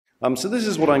So this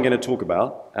is what I'm going to talk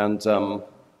about, and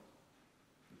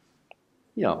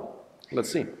yeah,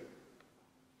 let's see.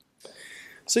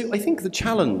 So I think the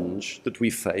challenge that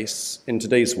we face in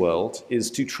today's world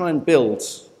is to try and build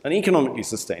an economically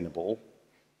sustainable,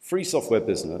 free software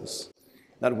business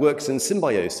that works in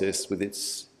symbiosis with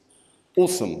its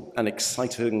awesome and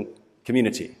exciting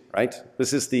community, right?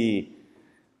 This is the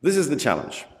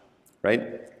challenge,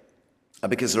 right?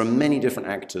 Because there are many different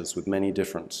actors with many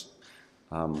different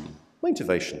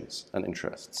motivations and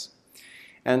interests.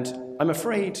 And I'm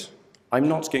afraid I'm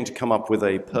not going to come up with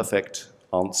a perfect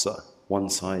answer, one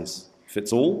size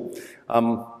fits all.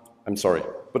 I'm sorry,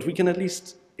 but we can at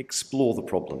least explore the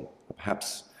problem.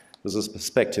 Perhaps there's a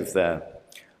perspective there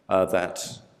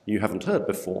that you haven't heard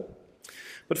before.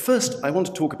 But first, I want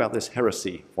to talk about this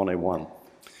heresy 101,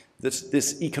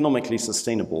 this economically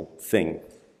sustainable thing,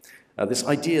 this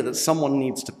idea that someone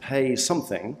needs to pay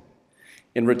something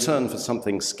in return for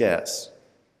something scarce.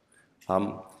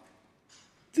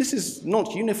 This is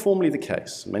not uniformly the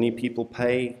case. Many people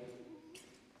pay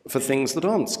for things that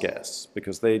aren't scarce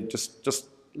because they just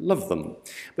love them.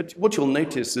 But what you'll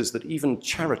notice is that even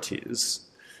charities,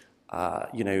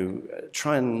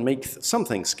 try and make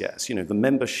something scarce. You know, the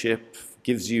membership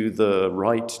gives you the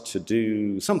right to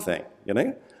do something, you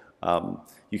know.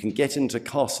 You can get into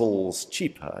castles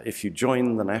cheaper if you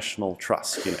join the National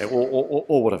Trust, you know,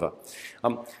 or whatever.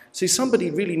 So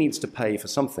somebody really needs to pay for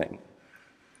something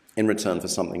in return for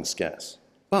something scarce.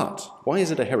 But why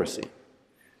is it a heresy?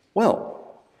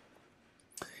 Well,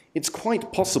 it's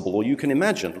quite possible, or you can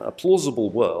imagine, a plausible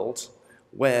world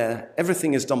where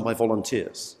everything is done by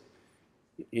volunteers.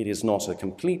 It is not a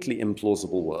completely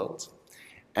implausible world.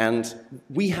 And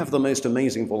we have the most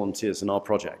amazing volunteers in our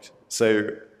project. So,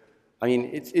 I mean,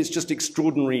 it's just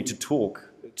extraordinary to talk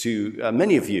to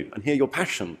many of you and hear your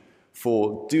passion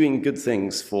for doing good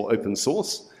things for open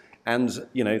source. And,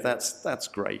 you know, that's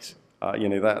great.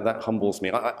 That humbles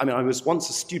me. I mean, I was once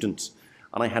a student,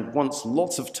 and I had once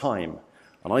lots of time,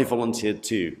 and I volunteered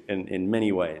too, in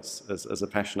many ways, as a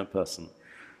passionate person.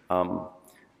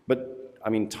 But, I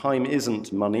mean, time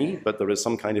isn't money, but there is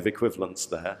some kind of equivalence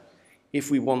there. If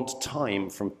we want time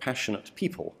from passionate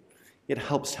people, it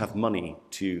helps to have money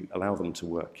to allow them to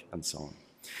work, and so on.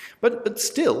 But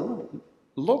still,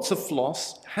 lots of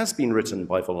FLOSS has been written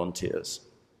by volunteers.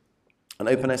 And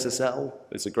OpenSSL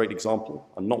is a great example,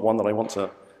 and not one that I want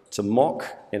to mock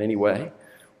in any way,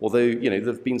 although, you know,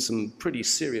 there have been some pretty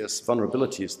serious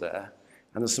vulnerabilities there,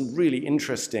 and there's some really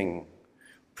interesting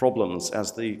problems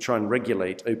as they try and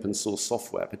regulate open source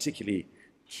software, particularly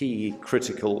key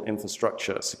critical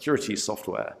infrastructure security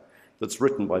software that's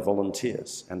written by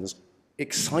volunteers. And there's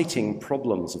exciting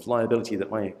problems of liability that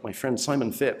my friend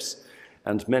Simon Phipps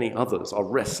and many others are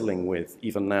wrestling with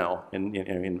even now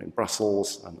in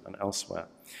Brussels and elsewhere.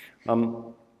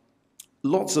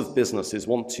 Lots of businesses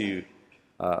want to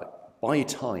buy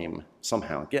time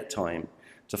somehow, get time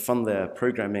to fund their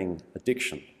programming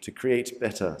addiction, to create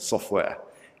better software,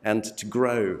 and to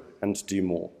grow and to do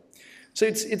more. So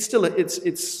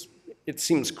it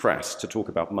seems crass to talk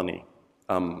about money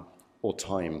or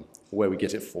time, where we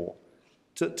get it for,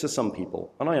 to some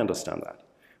people, and I understand that.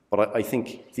 But I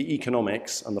think the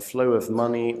economics and the flow of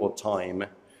money or time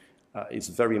is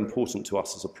very important to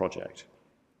us as a project.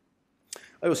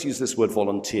 I also use this word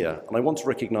volunteer, and I want to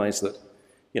recognize that,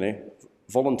 you know,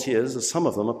 volunteers, some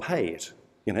of them are paid,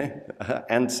 you know,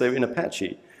 and so in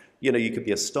Apache, you know, you could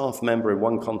be a staff member in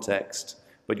one context,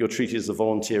 but you're treated as a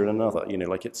volunteer in another, you know,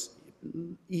 like it's,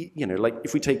 you know, like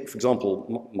if we take, for example,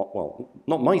 well,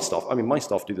 not my staff, I mean, my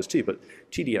staff do this too, but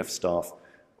TDF staff,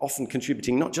 often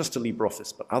contributing not just to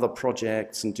LibreOffice, but other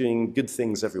projects and doing good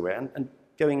things everywhere and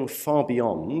going far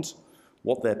beyond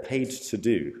what they're paid to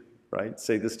do, right?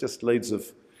 So there's just loads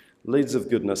of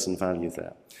goodness and value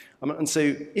there. And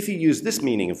so if you use this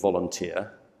meaning of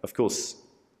volunteer, of course,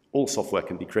 all software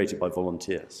can be created by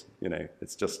volunteers. You know,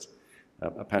 it's just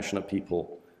passionate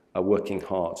people working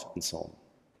hard and so on.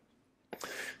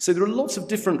 So there are lots of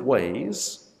different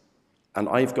ways, and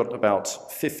I've got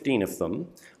about 15 of them.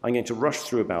 I'm going to rush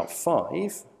through about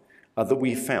 5 that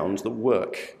we found that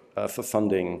work for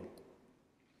funding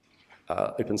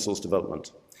open source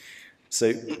development.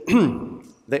 So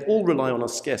they all rely on a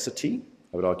scarcity,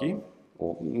 I would argue,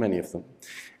 or many of them.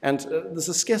 And there's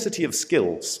a scarcity of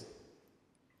skills.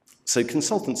 So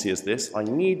consultancy is this: I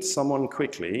need someone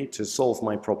quickly to solve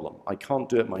my problem. I can't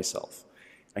do it myself.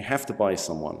 I have to buy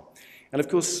someone. And of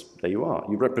course, there you are.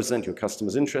 You represent your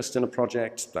customer's interest in a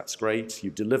project. That's great. You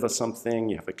deliver something.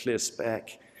 You have a clear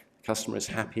spec. The customer is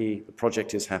happy. The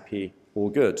project is happy. All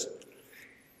good.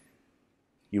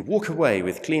 You walk away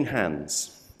with clean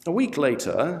hands. A week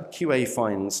later, QA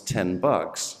finds 10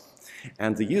 bugs.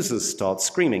 And the users start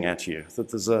screaming at you that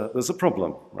there's a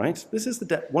problem, right? This is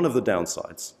one of the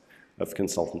downsides of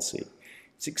consultancy.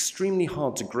 It's extremely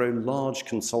hard to grow large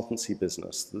consultancy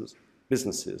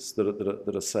businesses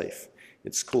that are safe.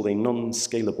 It's called a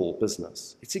non-scalable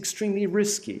business. It's extremely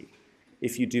risky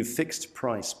if you do fixed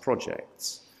price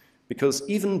projects, because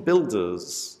even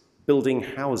builders building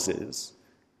houses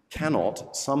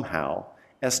cannot somehow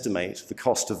estimate the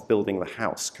cost of building the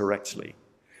house correctly.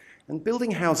 And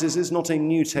building houses is not a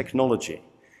new technology.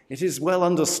 It is well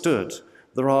understood.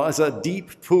 There is a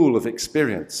deep pool of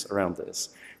experience around this.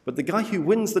 But the guy who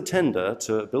wins the tender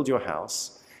to build your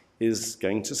house is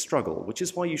going to struggle, which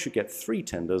is why you should get 3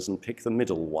 tenders and pick the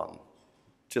middle one.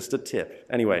 Just a tip.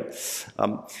 Anyway,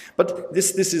 but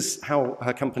this is how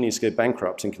companies go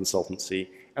bankrupt in consultancy,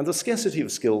 and the scarcity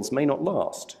of skills may not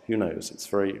last. Who knows? It's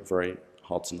very, very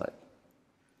hard to know.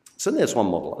 So there's one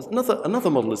model.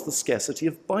 Another model is the scarcity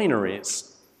of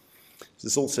binaries. This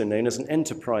is also known as an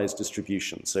enterprise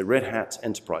distribution. So Red Hat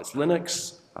Enterprise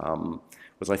Linux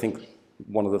was, I think,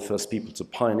 one of the first people to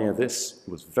pioneer this. It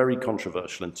was very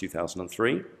controversial in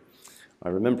 2003. I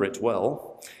remember it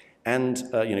well. And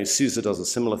SUSE does a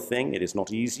similar thing. It is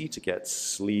not easy to get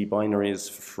SLI binaries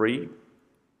for free,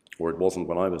 or it wasn't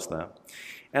when I was there.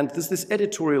 And there's this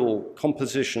editorial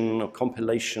composition or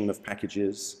compilation of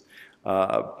packages,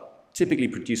 typically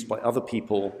produced by other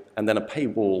people, and then a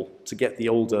paywall to get the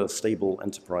older, stable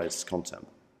enterprise content.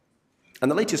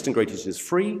 And the latest and greatest is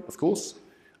free, of course,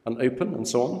 and open, and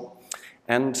so on.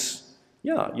 And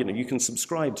yeah, you can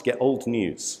subscribe to get old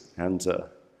news. And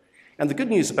the good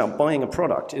news about buying a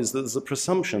product is that there's a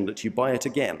presumption that you buy it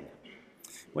again.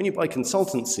 When you buy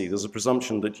consultancy, there's a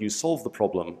presumption that you solve the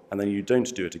problem and then you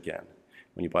don't do it again.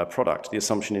 When you buy a product, the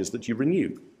assumption is that you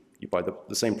renew. You buy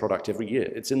the same product every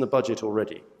year. It's in the budget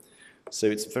already. So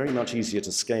it's very much easier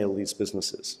to scale these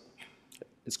businesses.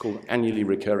 It's called annually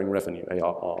recurring revenue,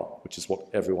 ARR, which is what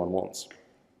everyone wants.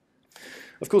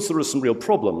 Of course, there are some real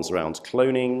problems around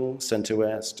cloning,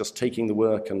 CentOS, just taking the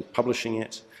work and publishing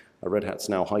it. Red Hat's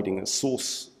now hiding the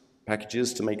source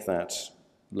packages to make that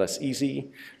less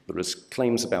easy. There is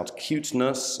claims about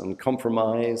cuteness and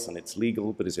compromise, and it's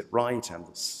legal, but is it right? And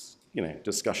there's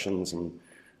discussions and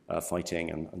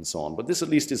fighting and so on. But this at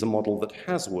least is a model that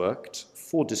has worked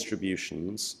for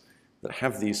distributions that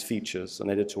have these features, an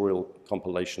editorial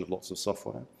compilation of lots of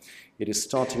software. It is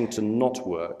starting to not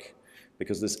work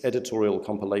because this editorial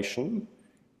compilation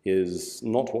is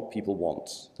not what people want.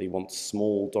 They want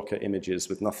small Docker images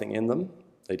with nothing in them.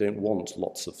 They don't want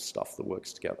lots of stuff that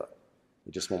works together.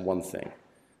 They just want one thing.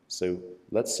 So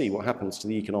let's see what happens to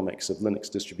the economics of Linux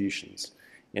distributions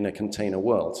in a container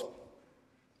world.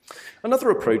 Another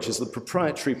approach is the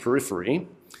proprietary periphery,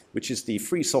 which is the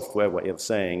free software way of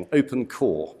saying open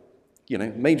core.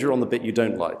 Major on the bit you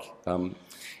don't like.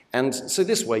 And so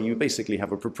this way you basically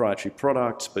have a proprietary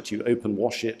product, but you open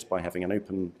wash it by having an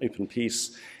open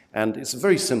piece. And it's a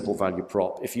very simple value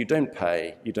prop. If you don't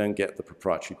pay, you don't get the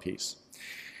proprietary piece.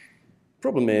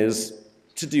 Problem is,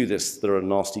 to do this, there are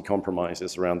nasty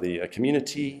compromises around the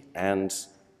community, and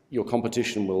your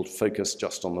competition will focus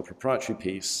just on the proprietary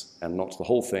piece and not the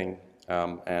whole thing.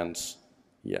 And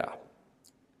yeah,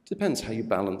 depends how you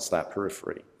balance that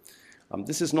periphery.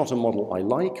 This is not a model I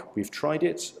like. We've tried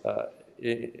it.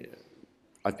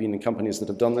 I've been in companies that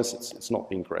have done this. It's not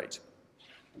been great.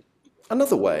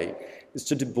 Another way is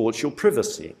to debauch your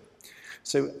privacy.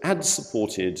 So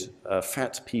ad-supported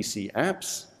fat PC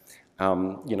apps,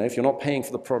 if you're not paying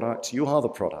for the product, you are the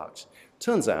product.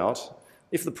 Turns out,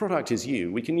 if the product is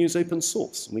you, we can use open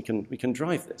source. We can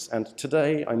drive this. And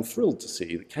today, I'm thrilled to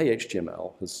see that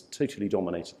KHTML has totally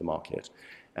dominated the market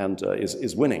and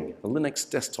is winning a Linux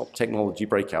desktop technology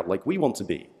breakout like we want to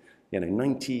be.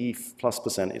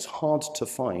 90+%. It's hard to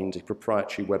find a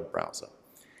proprietary web browser.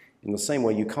 In the same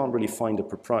way, you can't really find a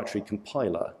proprietary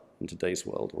compiler in today's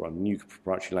world or a new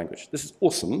proprietary language. This is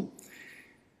awesome,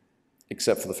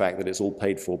 except for the fact that it's all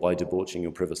paid for by debauching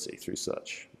your privacy through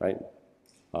search, right?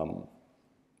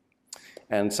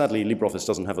 And sadly, LibreOffice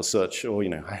doesn't have a search, or,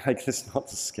 it's not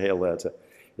the scale there.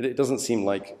 It doesn't seem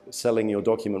like selling your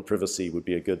document privacy would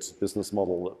be a good business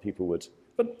model that people would,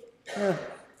 but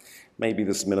maybe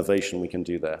there's some innovation we can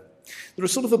do there. There are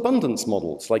sort of abundance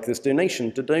models, like this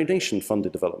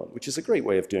donation-funded development, which is a great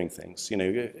way of doing things.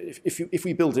 If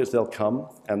we build it, they'll come,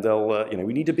 and they'll,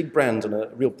 we need a big brand and a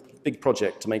real big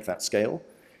project to make that scale.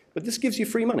 But this gives you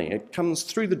free money. It comes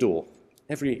through the door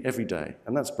every day,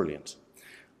 and that's brilliant.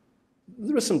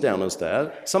 There are some downers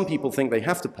there. Some people think they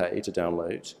have to pay to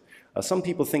download. Some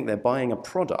people think they're buying a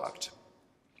product,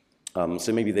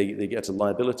 so maybe they get a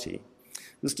liability.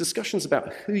 There's discussions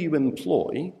about who you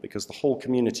employ, because the whole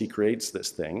community creates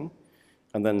this thing,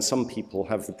 and then some people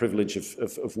have the privilege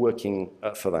of working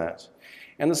for that.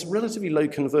 And there's relatively low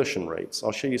conversion rates.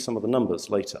 I'll show you some of the numbers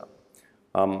later.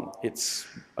 It's,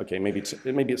 okay, maybe it's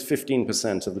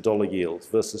 15% of the dollar yield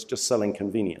versus just selling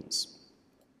convenience.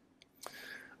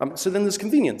 So then there's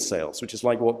convenience sales, which is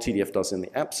like what TDF does in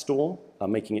the App Store,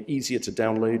 making it easier to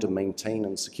download and maintain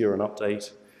and secure and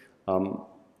update.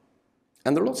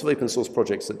 And there are lots of open source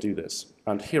projects that do this.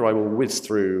 And here I will whiz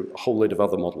through a whole load of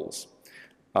other models.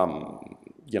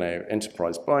 You know,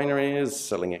 enterprise binaries,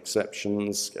 selling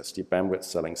exceptions, scarcity of bandwidth,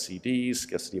 selling CDs,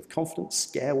 scarcity of confidence,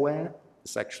 scareware.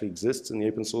 This actually exists in the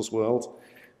open source world.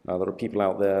 There are people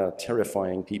out there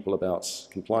terrifying people about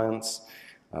compliance,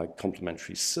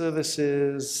 complementary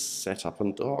services, setup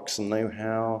and docs and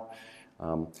know-how.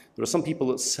 There are some people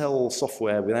that sell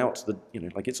software without the, you know,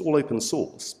 like it's all open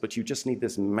source, but you just need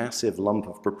this massive lump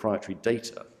of proprietary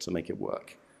data to make it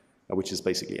work, which is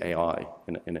basically AI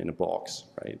in a box,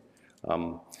 right?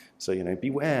 So, you know,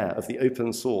 beware of the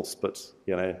open source, but,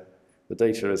 you know, the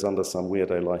data is under some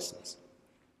weirdo license.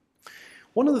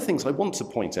 One of the things I want to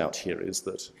point out here is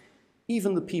that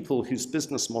even the people whose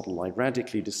business model I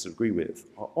radically disagree with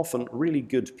are often really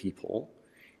good people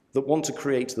that want to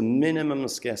create the minimum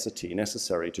scarcity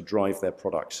necessary to drive their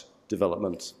product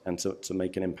development and to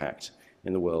make an impact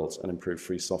in the world and improve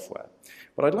free software.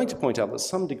 But I'd like to point out that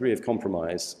some degree of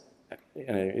compromise, you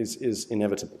know, is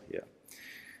inevitable here.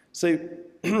 So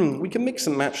we can mix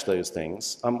and match those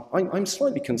things. I'm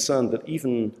slightly concerned that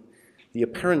even the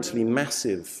apparently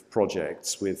massive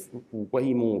projects with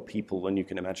way more people than you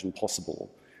can imagine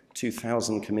possible,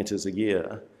 2,000 committers a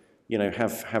year, you know,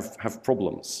 have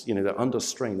problems. You know, they're under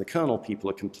strain. The kernel people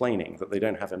are complaining that they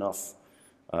don't have enough,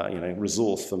 you know,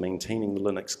 resource for maintaining the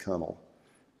Linux kernel,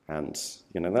 and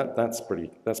you know that's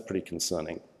pretty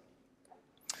concerning.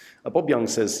 Bob Young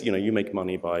says, you know, you make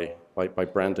money by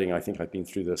branding. I think I've been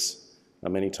through this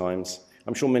many times.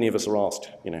 I'm sure many of us are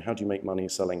asked, you know, how do you make money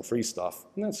selling free stuff?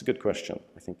 And that's a good question.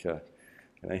 I think, you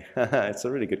know, it's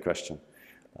a really good question.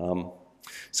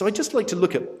 So I'd just like to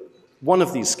look at one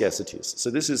of these scarcities. So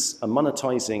this is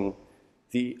monetizing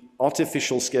the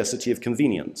artificial scarcity of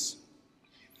convenience.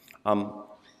 Or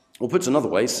put another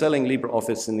way, selling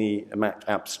LibreOffice in the Mac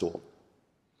App Store.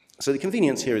 So the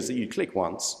convenience here is that you click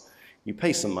once, you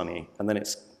pay some money, and then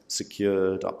it's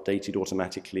secured, updated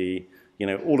automatically. You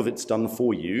know, all of it's done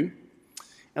for you.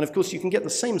 And of course, you can get the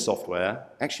same software,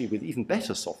 actually with even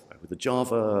better software, with a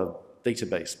Java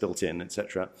database built in,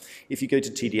 etc., if you go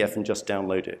to TDF and just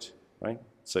download it, right?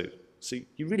 So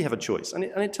you really have a choice, and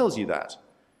it tells you that.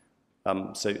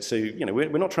 So you know, we're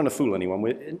not trying to fool anyone.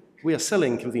 We are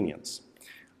selling convenience,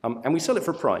 and we sell it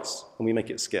for a price, and we make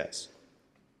it scarce.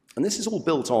 And this is all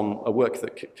built on a work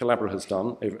that Collabora has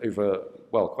done over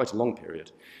well, quite a long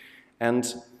period. And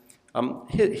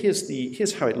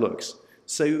here's how it looks.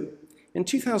 So in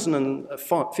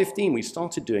 2015, we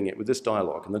started doing it with this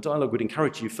dialogue, and the dialogue would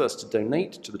encourage you first to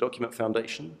donate to the Document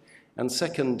Foundation, and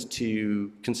second,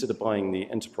 to consider buying the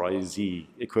Enterprise-E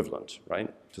equivalent,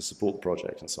 right, to support the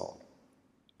project and so on.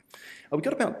 We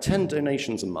got about 10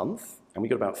 donations a month, and we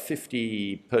got about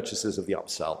 50 purchases of the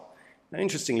upsell. Now,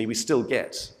 interestingly, we still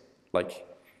get, like,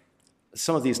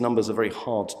 some of these numbers are very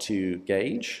hard to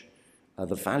gauge.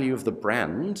 The value of the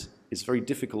brand is very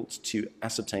difficult to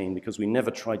ascertain because we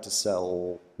never tried to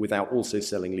sell without also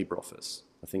selling LibreOffice,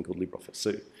 a thing called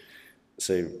LibreOffice.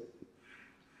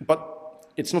 But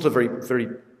it's not a very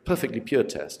perfectly pure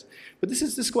test. But this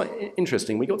is quite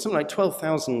interesting. We got something like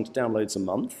 12,000 downloads a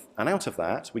month, and out of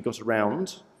that, we got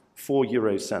around 4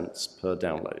 euro cents per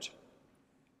download,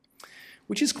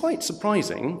 which is quite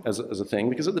surprising as a thing,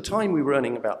 because at the time we were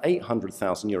earning about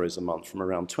 800,000 euros a month from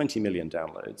around 20 million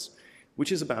downloads,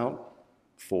 which is about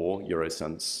 4 euro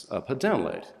cents per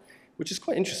download, which is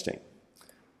quite interesting.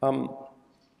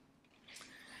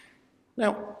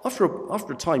 Now, after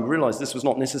a time, we realized this was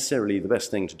not necessarily the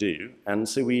best thing to do, and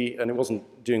so and it wasn't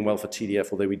doing well for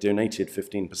TDF, although we donated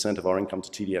 15% of our income to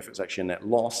TDF. It was actually a net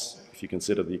loss, if you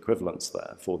consider the equivalence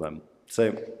there for them.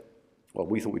 So, well,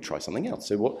 we thought we'd try something else.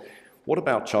 So what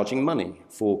about charging money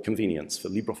for convenience, for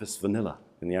LibreOffice Vanilla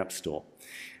in the App Store?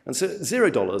 And so at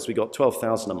 $0, we got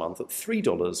 12,000 a month. At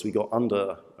 $3, we got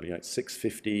under, you know,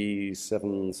 650,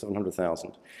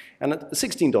 700,000. And at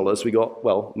 $16, we got,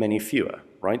 well, many fewer,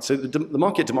 right? So the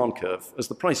market demand curve, as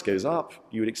the price goes up,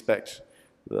 you would expect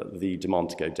the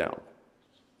demand to go down.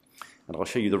 And I'll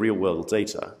show you the real world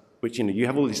data, which, you know, you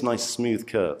have all these nice smooth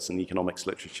curves in the economics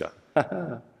literature.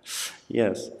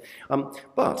 Yes.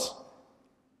 But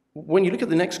when you look at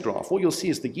the next graph, what you'll see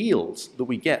is the yields that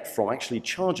we get from actually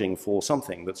charging for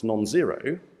something that's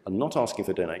non-zero and not asking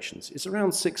for donations is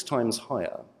around 6 times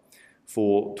higher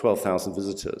for 12,000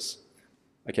 visitors.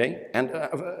 Okay? And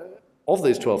of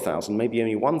those 12,000, maybe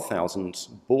only 1,000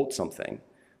 bought something.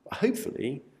 But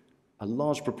hopefully, a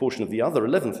large proportion of the other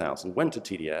 11,000 went to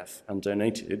TDF and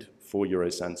donated 4 euro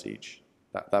cents each.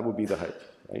 That would be the hope,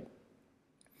 right?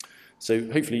 So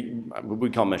hopefully, we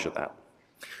can't measure that.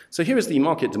 So here is the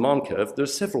market demand curve. There are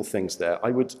several things there.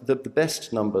 The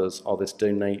best numbers are this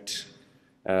donate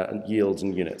yields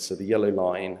and units, so the yellow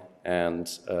line and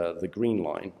the green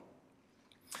line.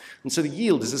 And so the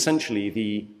yield is essentially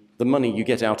the money you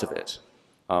get out of it,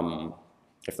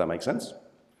 if that makes sense.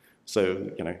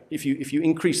 So, you know, if you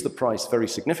increase the price very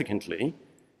significantly,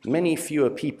 many fewer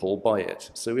people buy it.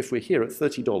 So if we're here at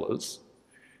 $30,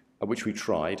 which we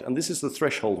tried, and this is the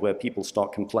threshold where people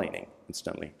start complaining,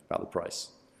 incidentally, about the price.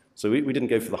 So we didn't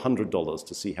go for the $100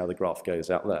 to see how the graph goes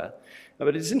out there.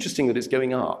 But it's interesting that it's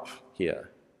going up here.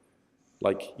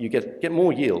 Like, you get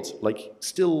more yield. Like,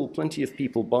 still plenty of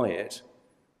people buy it.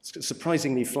 It's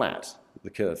surprisingly flat, the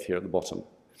curve here at the bottom.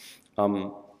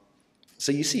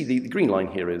 So you see the green line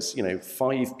here is, you know,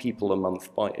 5 people a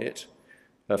month buy it.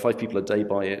 5 people a day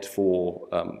buy it for,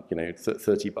 you know,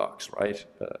 $30, right?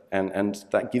 And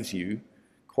that gives you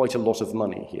quite a lot of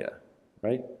money here,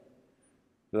 right?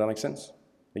 Does that make sense?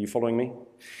 Are you following me?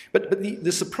 But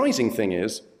the surprising thing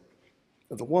is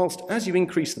that whilst as you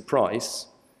increase the price,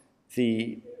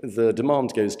 the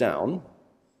demand goes down,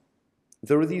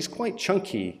 there are these quite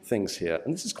chunky things here,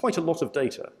 and this is quite a lot of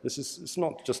data. It's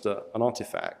not just an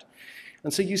artifact.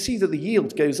 And so you see that the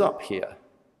yield goes up here.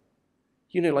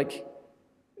 You know, like,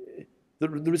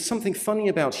 there is something funny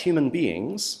about human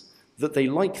beings that they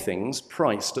like things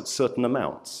priced at certain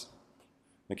amounts,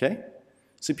 okay?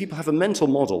 So people have a mental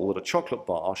model that a chocolate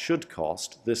bar should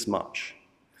cost this much.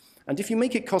 And if you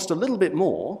make it cost a little bit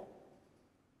more,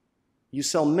 you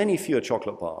sell many fewer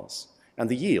chocolate bars, and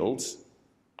the yield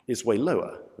is way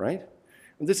lower, right?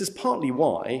 And this is partly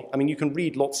why, I mean, you can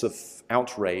read lots of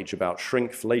outrage about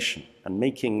shrinkflation and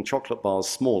making chocolate bars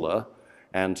smaller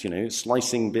and, you know,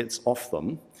 slicing bits off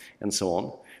them and so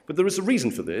on. But there is a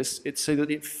reason for this. It's so that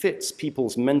it fits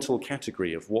people's mental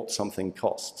category of what something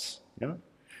costs. Yeah?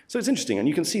 So it's interesting, and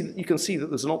you can see that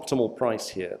there's an optimal price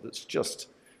here that's just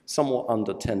somewhat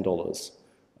under $10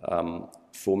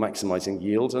 for maximizing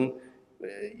yield, and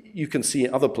you can see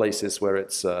other places where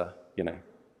it's, you know,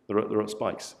 there are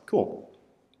spikes. Cool.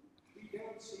 We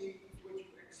don't see what you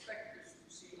expect us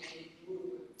to see any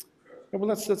movement. Well,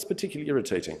 that's particularly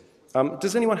irritating.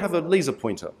 Does anyone have a laser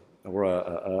pointer?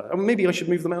 Or maybe I should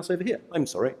move the mouse over here. I'm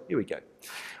sorry. Here we go.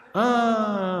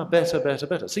 Ah,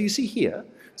 better. So you see here.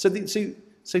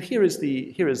 So here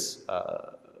is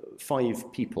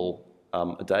 5 people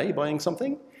a day buying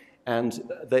something, and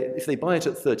if they buy it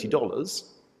at $30,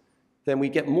 then we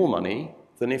get more money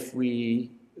than if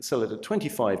we sell it at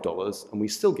 $25, and we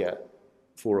still get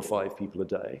 4 or 5 people a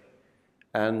day,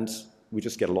 and we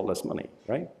just get a lot less money,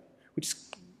 right? Which is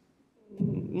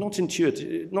not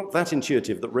that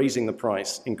intuitive that raising the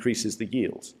price increases the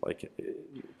yield.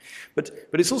 But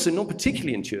it's also not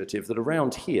particularly intuitive that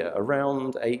around here,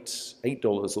 around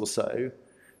 $8 or so,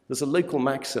 there's a local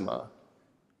maxima.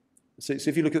 So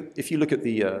if you look at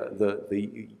the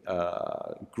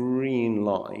green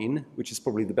line, which is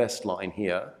probably the best line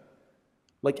here,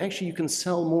 like actually you can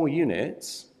sell more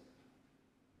units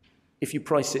if you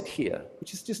price it here,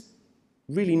 which is just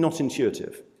really not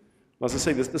intuitive. As I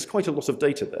say, there's quite a lot of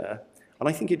data there, and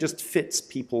I think it just fits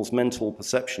people's mental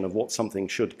perception of what something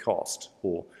should cost,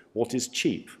 or what is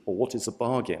cheap, or what is a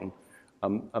bargain,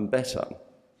 and better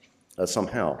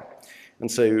somehow.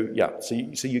 And so, yeah, so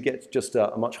you get just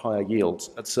a much higher yield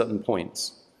at certain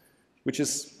points, which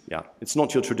is, yeah, it's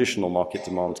not your traditional market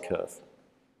demand curve.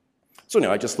 So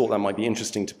anyway, I just thought that might be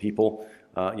interesting to people,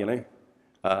 you know.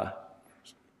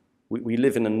 We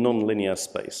live in a non-linear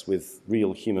space with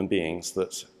real human beings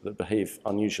that behave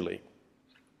unusually.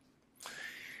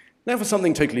 Now for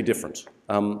something totally different.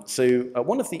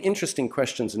 One of the interesting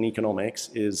questions in economics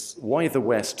is why the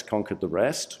West conquered the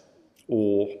rest,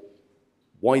 or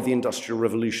why the Industrial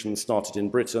Revolution started in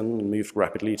Britain and moved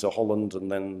rapidly to Holland and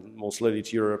then more slowly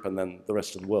to Europe and then the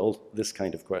rest of the world, this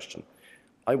kind of question.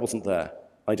 I wasn't there,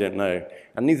 I don't know,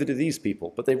 and neither do these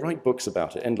people, but they write books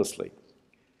about it endlessly.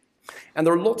 And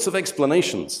there are lots of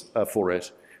explanations for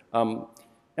it. And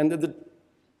the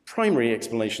primary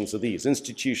explanations are these: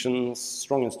 institutions,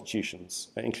 strong institutions,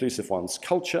 inclusive ones,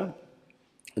 culture,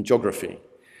 and geography.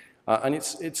 And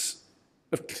it's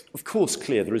of course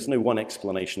clear there is no one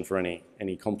explanation for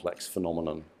any complex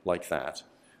phenomenon like that.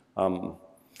 And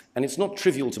it's not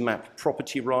trivial to map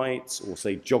property rights or,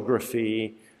 say,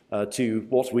 geography to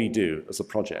what we do as a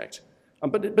project.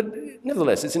 But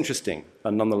nevertheless, it's interesting,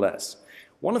 nonetheless.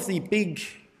 One of the big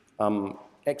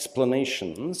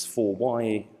explanations for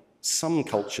why some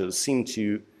cultures seem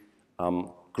to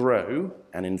grow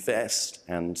and invest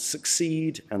and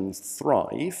succeed and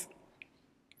thrive,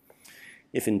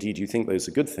 if indeed you think those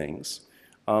are good things,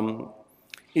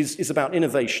 is about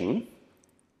innovation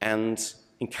and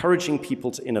encouraging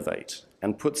people to innovate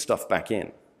and put stuff back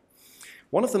in.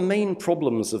 One of the main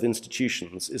problems of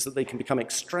institutions is that they can become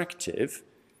extractive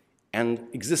and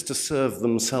exist to serve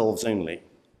themselves only,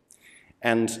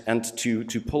 and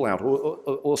to pull out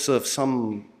or serve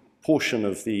some portion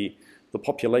of the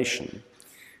population.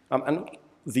 And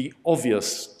the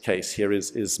obvious case here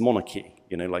is monarchy.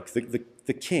 You know, like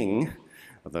the king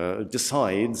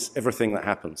decides everything that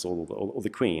happens, or the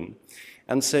queen.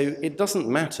 And so it doesn't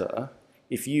matter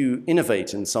if you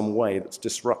innovate in some way that's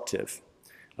disruptive.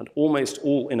 And almost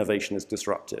all innovation is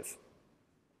disruptive.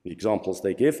 The examples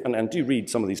they give, and do read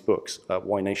some of these books.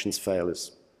 Why Nations Fail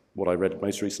is what I read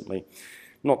most recently.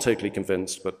 Not totally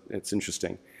convinced, but it's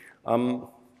interesting.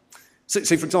 So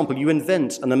for example, you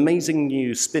invent an amazing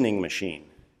new spinning machine.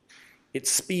 It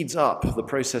speeds up the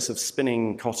process of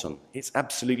spinning cotton. It's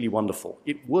absolutely wonderful.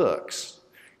 It works.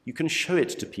 You can show it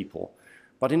to people.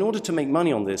 But in order to make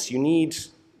money on this, you need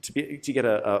to get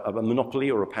a monopoly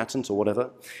or a patent or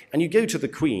whatever, and you go to the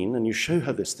Queen and you show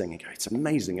her this thing and go, it's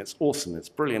amazing, it's awesome, it's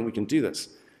brilliant, we can do this.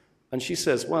 And she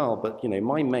says, well, but you know,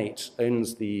 my mate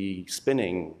owns the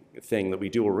spinning thing that we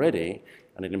do already,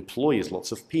 and it employs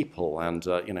lots of people, and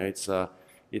you know,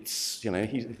 it's you know,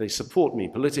 they support me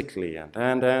politically,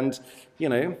 and you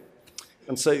know,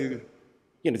 and so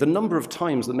you know, the number of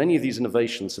times that many of these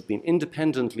innovations have been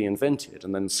independently invented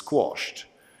and then squashed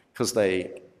because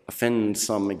they offend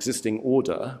some existing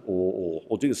order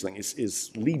or do this thing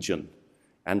is legion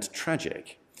and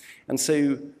tragic. And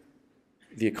so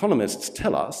the economists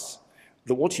tell us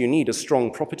that what you need is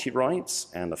strong property rights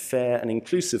and a fair and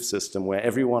inclusive system where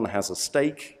everyone has a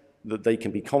stake, that they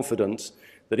can be confident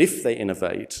that if they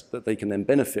innovate, that they can then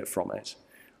benefit from it,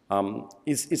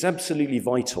 is absolutely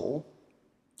vital,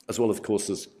 as well, of course,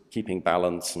 as keeping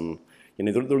balance. And you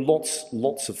know, there are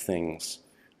lots of things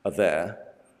are there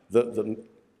that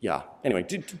yeah, anyway,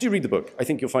 do read the book. I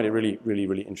think you'll find it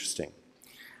really interesting.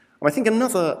 And I think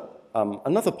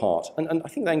another part, and I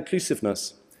think that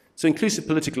inclusiveness, so inclusive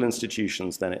political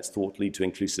institutions, then it's thought lead to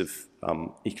inclusive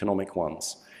economic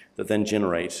ones that then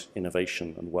generate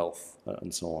innovation and wealth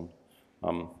and so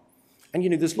on. And you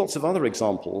know, there's lots of other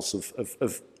examples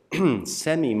of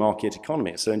semi-market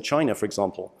economies. So in China, for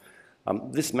example,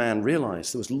 this man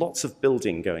realized there was lots of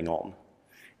building going on,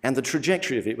 and the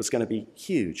trajectory of it was going to be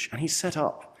huge. And he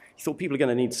thought people are going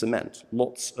to need cement,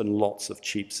 lots and lots of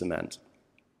cheap cement.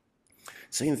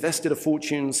 So he invested a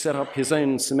fortune, set up his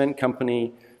own cement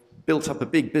company, built up a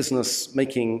big business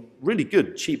making really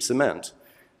good, cheap cement,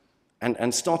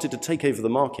 and started to take over the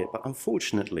market. But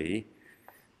unfortunately,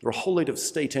 there were a whole load of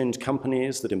state-owned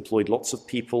companies that employed lots of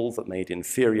people, that made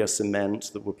inferior cement,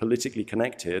 that were politically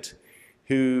connected,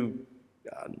 who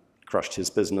crushed his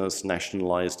business,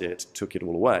 nationalized it, took it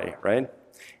all away, right?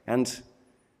 And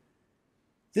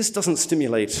this doesn't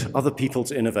stimulate other people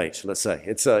to innovate, let's say.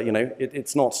 It's, you know,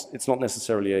 it's not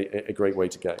necessarily a great way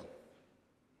to go.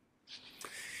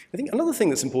 I think another thing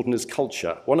that's important is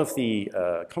culture. One of the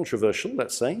controversial,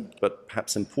 let's say, but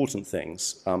perhaps important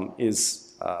things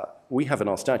is we have in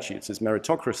our statutes is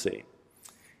meritocracy.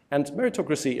 And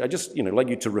meritocracy, I just like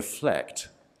you to reflect,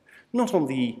 not on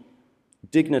the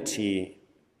dignity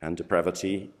and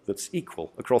depravity that's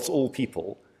equal across all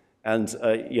people, and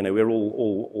we're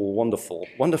all wonderful,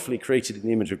 wonderfully created in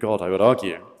the image of God, I would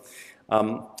argue.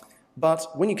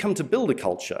 But when you come to build a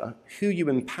culture, who you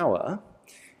empower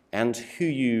and who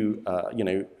you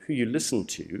listen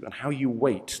to and how you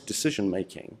weight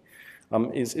decision-making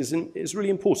is really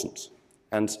important,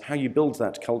 and how you build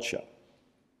that culture.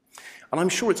 And I'm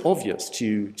sure it's obvious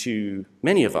to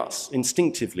many of us,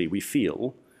 instinctively we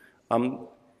feel,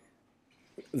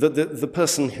 that the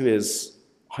person who is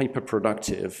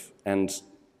hyper-productive and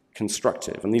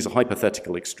constructive, and these are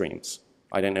hypothetical extremes.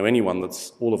 I don't know anyone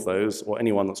that's all of those or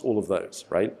anyone that's all of those,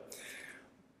 right?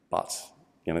 But,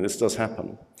 this does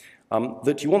happen.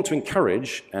 That you want to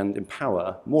encourage and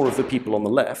empower more of the people on the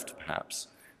left, perhaps,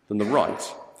 than the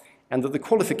right, and that the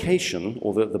qualification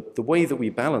or the way that we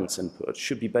balance input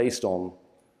should be based on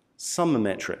some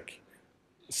metric,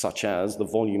 such as the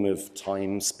volume of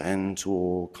time spent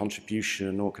or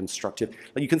contribution or constructive.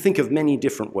 You can think of many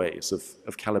different ways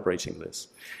of calibrating this.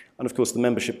 And of course, the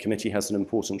membership committee has an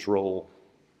important role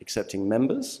accepting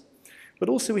members, but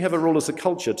also we have a role as a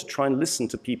culture to try and listen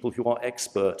to people who are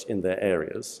expert in their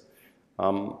areas,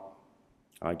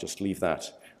 I just leave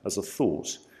that as a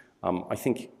thought. I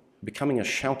think becoming a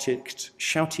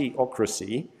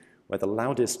shoutyocracy, where the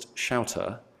loudest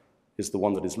shouter is the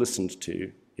one that is listened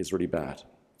to, is really bad.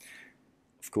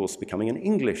 Of course, becoming an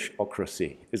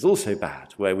Englishocracy is also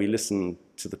bad, where we listen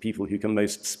to the people who can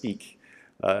most speak,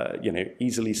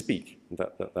 easily speak.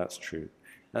 That's true.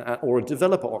 Or a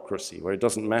developerocracy, where it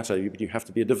doesn't matter, you have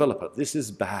to be a developer. This is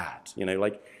bad.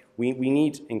 We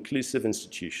need inclusive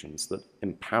institutions that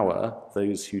empower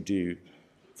those who do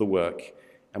the work,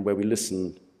 and where we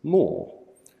listen more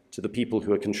to the people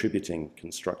who are contributing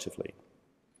constructively.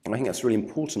 And I think that's a really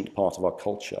important part of our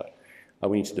culture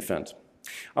we need to defend.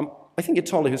 I think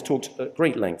Italo has talked at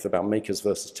great length about makers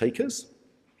versus takers,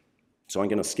 so I'm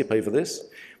going to skip over this,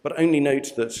 but only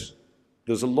note that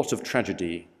there's a lot of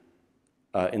tragedy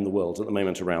in the world at the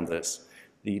moment around this.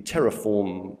 The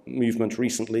Terraform movement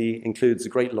recently includes a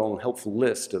great long helpful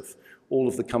list of all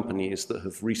of the companies that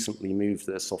have recently moved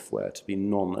their software to be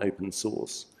non-open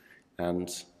source, and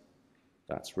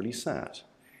that's really sad.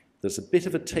 There's a bit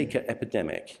of a taker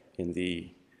epidemic in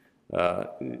the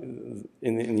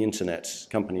internet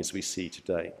companies we see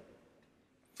today.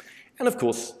 And of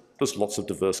course, there's lots of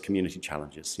diverse community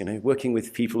challenges. Working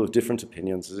with people of different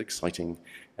opinions is exciting,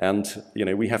 and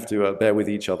we have to bear with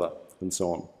each other and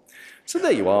so on. So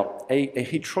there you are, a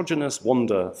heterogeneous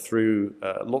wander through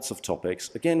lots of topics,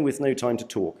 again with no time to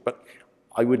talk, but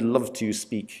I would love to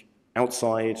speak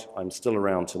outside. I'm still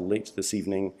around till late this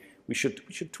evening. We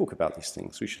should talk about these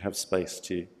things. We should have space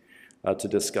to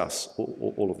discuss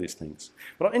all of these things.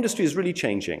 But our industry is really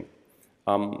changing.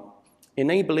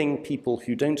 Enabling people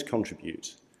who don't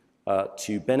contribute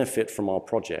to benefit from our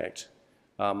project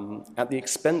at the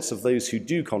expense of those who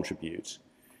do contribute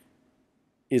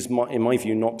is, in my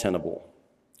view, not tenable.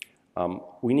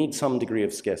 We need some degree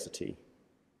of scarcity.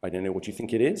 I don't know what you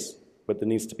think it is, but there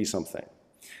needs to be something.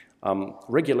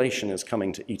 Regulation is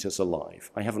coming to eat us alive.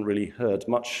 I haven't really heard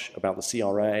much about the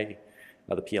CRA,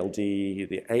 the PLD,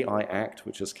 the AI Act,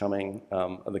 which is coming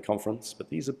at the conference, but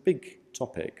these are big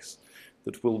topics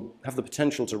that will have the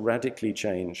potential to radically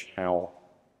change how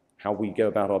we go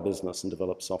about our business and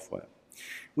develop software.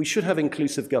 We should have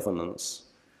inclusive governance,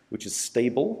 which is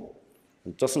stable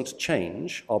and doesn't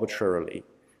change arbitrarily,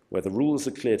 where the rules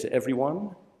are clear to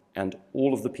everyone and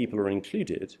all of the people are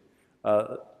included,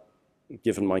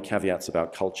 given my caveats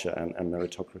about culture and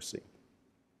meritocracy.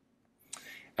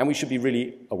 And we should be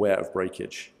really aware of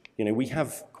breakage. We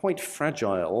have quite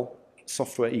fragile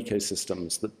software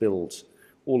ecosystems that build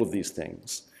all of these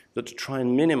things, that try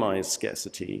and minimize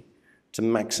scarcity to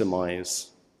maximize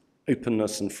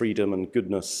openness and freedom and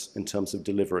goodness in terms of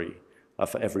delivery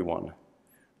for everyone.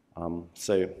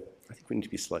 So I think we need to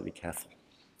be slightly careful.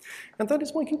 And that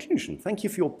is my conclusion. Thank you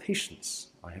for your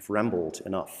patience. I have rambled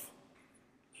enough.